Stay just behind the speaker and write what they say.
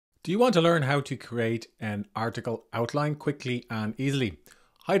Do you want to learn how to create an article outline quickly and easily?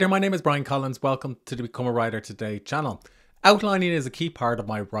 Hi there, my name is Brian Collins. Welcome to the Become a Writer Today channel. Outlining is a key part of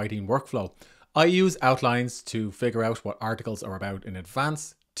my writing workflow. I use outlines to figure out what articles are about in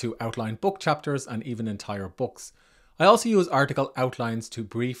advance, to outline book chapters and even entire books. I also use article outlines to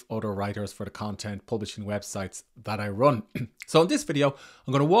brief other writers for the content publishing websites that I run. So in this video,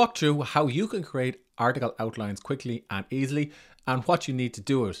 I'm going to walk through how you can create article outlines quickly and easily and what you need to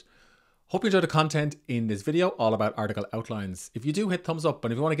do it. Hope you enjoy the content in this video all about article outlines. If you do, hit thumbs up,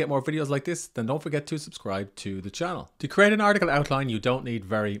 and if you want to get more videos like this, then don't forget to subscribe to the channel. To create an article outline, you don't need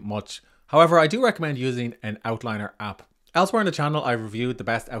very much. However, I do recommend using an outliner app. Elsewhere on the channel, I've reviewed the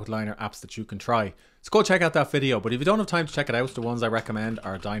best outliner apps that you can try. So go check out that video, but if you don't have time to check it out, the ones I recommend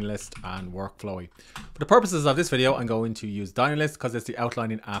are Dynalist and Workflowy. For the purposes of this video, I'm going to use Dynalist because it's the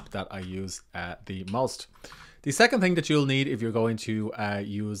outlining app that I use the most. The second thing that you'll need if you're going to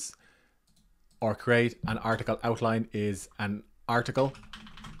use or create an article outline is an article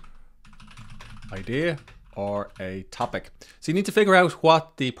idea or a topic. So you need to figure out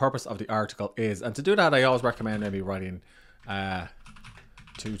what the purpose of the article is. And to do that, I always recommend maybe writing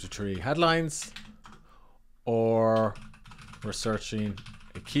 2 to 3 headlines or researching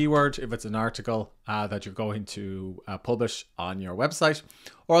a keyword if it's an article that you're going to publish on your website,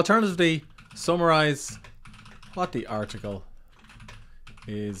 or alternatively summarize what the article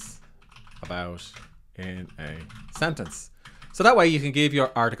is about in a sentence. So that way you can give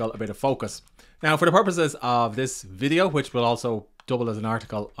your article a bit of focus. Now, for the purposes of this video, which will also double as an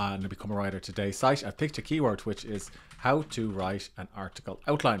article on the Become a Writer Today site, I've picked a keyword, which is how to write an article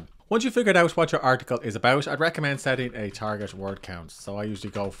outline. Once you've figured out what your article is about, I'd recommend setting a target word count. So I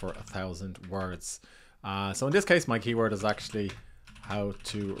usually go for 1,000 words. So in this case, my keyword is actually how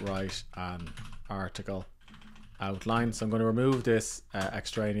to write an article outline. So I'm going to remove this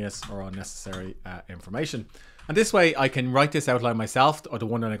extraneous or unnecessary information. And this way I can write this outline myself, or the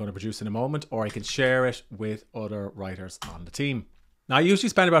one that I'm going to produce in a moment, or I can share it with other writers on the team. Now, I usually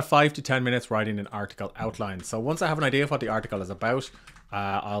spend about 5 to 10 minutes writing an article outline. So once I have an idea of what the article is about,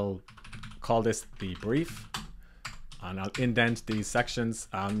 I'll call this the brief, and I'll indent these sections.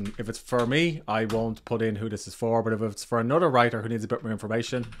 If it's for me, I won't put in who this is for, but if it's for another writer who needs a bit more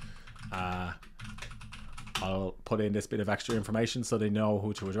information, I'll put in this bit of extra information so they know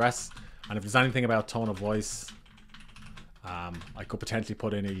who to address. And if there's anything about tone of voice, I could potentially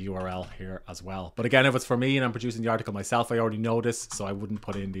put in a URL here as well. But again, if it's for me and I'm producing the article myself, I already know this, so I wouldn't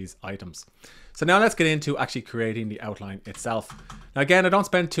put in these items. So now let's get into actually creating the outline itself. Now again, I don't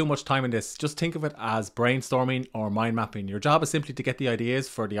spend too much time in this. Just think of it as brainstorming or mind mapping. Your job is simply to get the ideas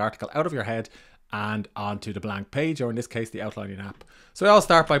for the article out of your head and onto the blank page, or in this case, the outlining app. So I'll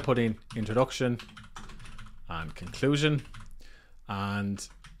start by putting introduction and conclusion, and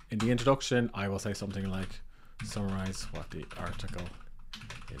in the introduction I will say something like summarize what the article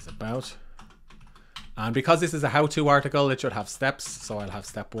is about. And because this is a how-to article, it should have steps, so I'll have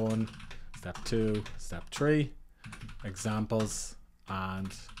step 1, step 2, step 3, examples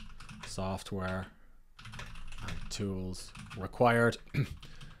and software and tools required.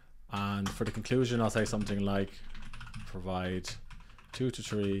 And for the conclusion I'll say something like provide 2 to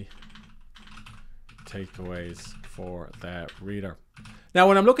 3 takeaways for the reader. Now,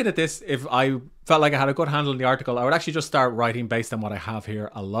 when I'm looking at this, if I felt like I had a good handle on the article, I would actually just start writing based on what I have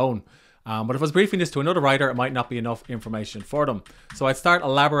here alone. But if I was briefing this to another writer, it might not be enough information for them. So I'd start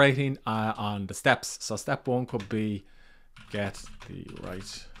elaborating on the steps. So step 1 could be get the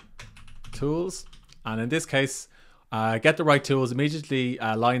right tools. And in this case, get the right tools immediately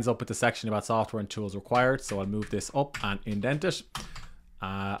lines up with the section about software and tools required. So I'll move this up and indent it.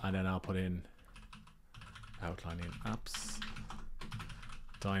 And then I'll put in outlining apps,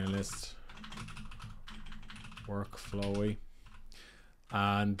 Dynalist, Workflowy,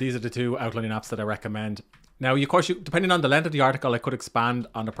 and these are the 2 outlining apps that I recommend. Now, of course, depending on the length of the article, I could expand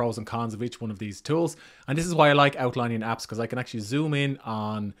on the pros and cons of each one of these tools, and this is why I like outlining apps, because I can actually zoom in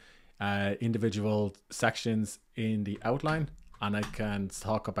on individual sections in the outline, and I can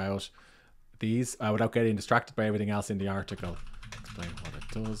talk about these without getting distracted by everything else in the article. Explain what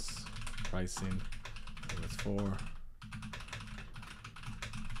it does, pricing, who it's for.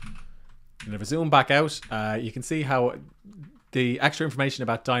 And if I zoom back out, you can see how the extra information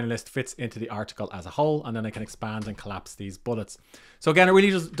about Dynalist fits into the article as a whole, and then I can expand and collapse these bullets. So again, it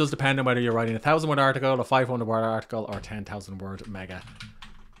really does depend on whether you're writing a 1,000-word article, a 500-word article, or a 10,000-word mega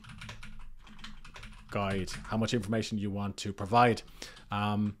guide, how much information you want to provide.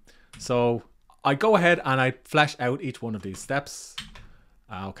 So I go ahead and I flesh out each one of these steps.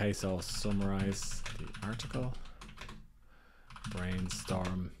 Okay, so summarize the article,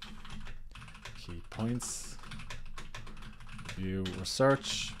 brainstorm key points, view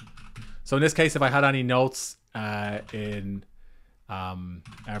research. So in this case, if I had any notes in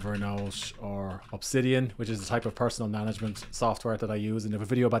Evernote or Obsidian, which is a type of personal management software that I use, and I have a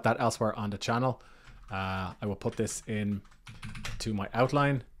video about that elsewhere on the channel, I will put this in to my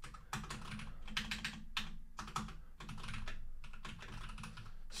outline.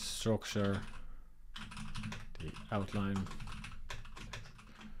 Structure the outline.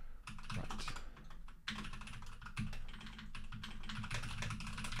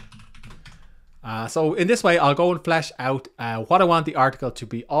 So in this way, I'll go and flesh out what I want the article to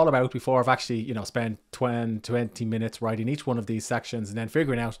be all about before I've actually, spent 20 minutes writing each one of these sections and then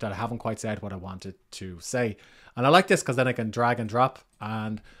figuring out that I haven't quite said what I wanted to say. And I like this because then I can drag and drop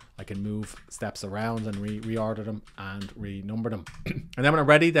and I can move steps around and reorder them and renumber them. And then when I'm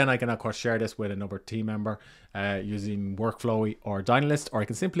ready, then I can of course share this with another team member using Workflowy or Dynalist, or I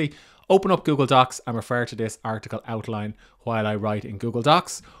can simply open up Google Docs and refer to this article outline while I write in Google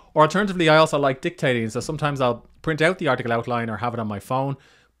Docs. Or alternatively, I also like dictating. So sometimes I'll print out the article outline or have it on my phone,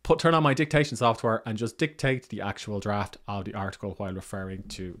 turn on my dictation software and just dictate the actual draft of the article while referring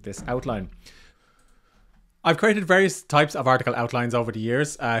to this outline. I've created various types of article outlines over the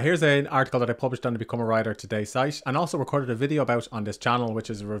years. Here's an article that I published on the Become a Writer Today site, and also recorded a video about on this channel, which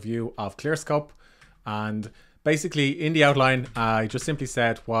is a review of ClearScope. And basically in the outline, I just simply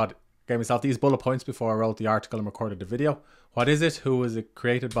said gave myself these bullet points before I wrote the article and recorded the video. What is it? Who was it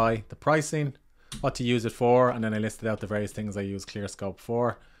created by? The pricing, what to use it for, and then I listed out the various things I use ClearScope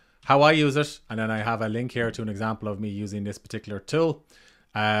for, how I use it, and then I have a link here to an example of me using this particular tool.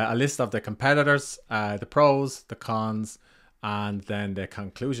 A list of the competitors, the pros, the cons, and then the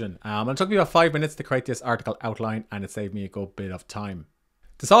conclusion. It took me about 5 minutes to create this article outline, and it saved me a good bit of time.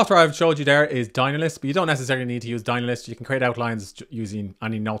 The software I've showed you there is Dynalist, but you don't necessarily need to use Dynalist. You can create outlines using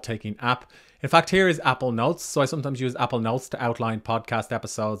any note-taking app. In fact, here is Apple Notes. So I sometimes use Apple Notes to outline podcast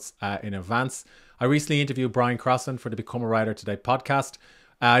episodes in advance. I recently interviewed Brian Crossan for the Become a Writer Today podcast.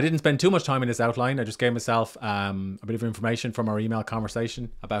 I didn't spend too much time in this outline. I just gave myself a bit of information from our email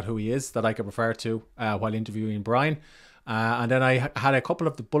conversation about who he is that I could refer to while interviewing Brian. And then I had a couple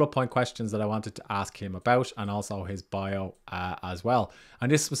of the bullet point questions that I wanted to ask him about, and also his bio as well.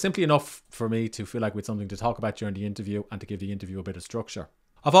 And this was simply enough for me to feel like we had something to talk about during the interview and to give the interview a bit of structure.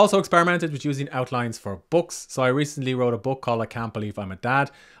 I've also experimented with using outlines for books. So I recently wrote a book called I Can't Believe I'm a Dad.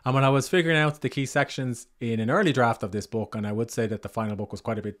 And when I was figuring out the key sections in an early draft of this book, and I would say that the final book was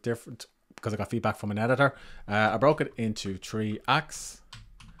quite a bit different because I got feedback from an editor, I broke it into 3 acts.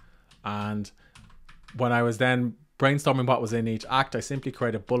 And when I was then brainstorming what was in each act, I simply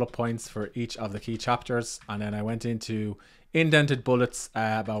created bullet points for each of the key chapters. And then I went into indented bullets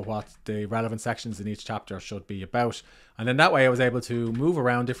about what the relevant sections in each chapter should be about. And then that way I was able to move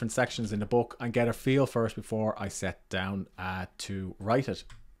around different sections in the book and get a feel first before I sat down to write it.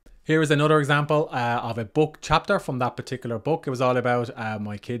 Here is another example of a book chapter from that particular book. It was all about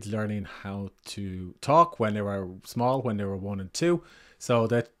my kids learning how to talk when they were small, when they were 1 and 2. So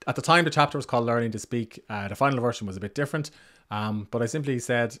that at the time the chapter was called Learning to Speak. The final version was a bit different, but I simply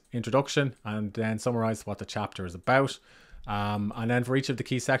said introduction and then summarized what the chapter is about. And then for each of the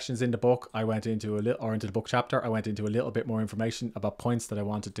key sections in the book, I went into into the book chapter, I went into a little bit more information about points that I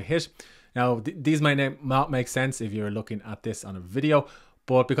wanted to hit. Now, these may not make sense if you're looking at this on a video,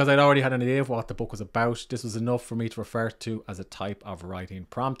 but because I'd already had an idea of what the book was about, this was enough for me to refer to as a type of writing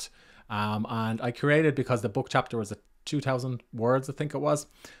prompt. And I created, because the book chapter was 2,000 words, I think it was,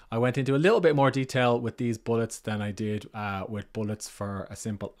 I went into a little bit more detail with these bullets than I did with bullets for a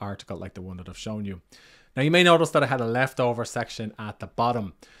simple article like the one that I've shown you. Now, you may notice that I had a leftover section at the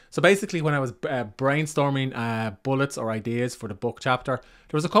bottom. So basically, when I was brainstorming bullets or ideas for the book chapter,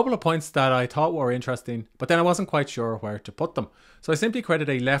 there was a couple of points that I thought were interesting, but then I wasn't quite sure where to put them. So I simply created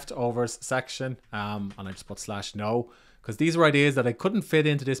a leftovers section, and I just put /no, because these were ideas that I couldn't fit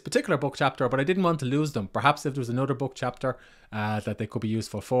into this particular book chapter, but I didn't want to lose them. Perhaps if there was another book chapter that they could be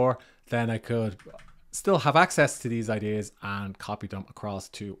useful for, then I could still have access to these ideas and copy them across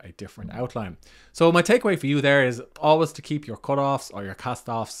to a different outline. So my takeaway for you there is always to keep your cutoffs or your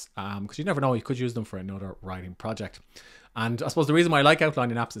cast-offs, because you never know, you could use them for another writing project. And I suppose the reason why I like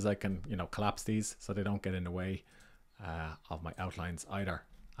outlining apps is I can, collapse these so they don't get in the way of my outlines either.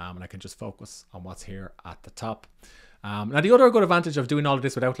 And I can just focus on what's here at the top. Now, the other good advantage of doing all of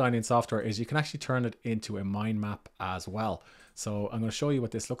this with outlining software is you can actually turn it into a mind map as well. So I'm going to show you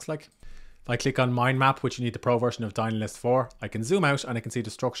what this looks like. If I click on Mind Map, which you need the Pro version of Dynalist for, I can zoom out and I can see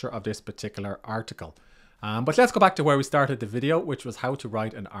the structure of this particular article. But let's go back to where we started the video, which was how to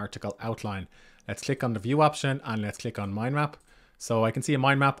write an article outline. Let's click on the View option and let's click on Mind Map. So I can see a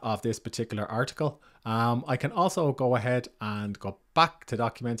mind map of this particular article. I can also go ahead and go back to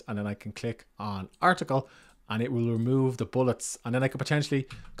document, and then I can click on article, and it will remove the bullets. And then I could potentially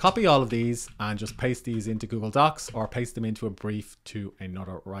copy all of these and just paste these into Google Docs or paste them into a brief to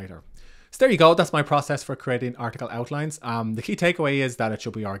another writer. So there you go. That's my process for creating article outlines. The key takeaway is that it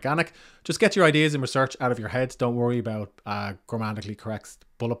should be organic. Just get your ideas and research out of your head. Don't worry about grammatically correct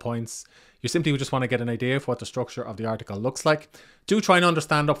bullet points. You simply just want to get an idea of what the structure of the article looks like. Do try and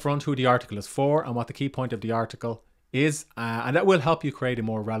understand up front who the article is for and what the key point of the article is, and that will help you create a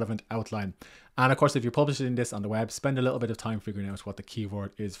more relevant outline. And of course, if you're publishing this on the web, spend a little bit of time figuring out what the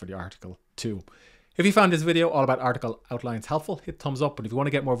keyword is for the article too. If you found this video all about article outlines helpful, hit thumbs up. But if you want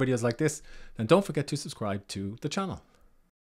to get more videos like this, then don't forget to subscribe to the channel.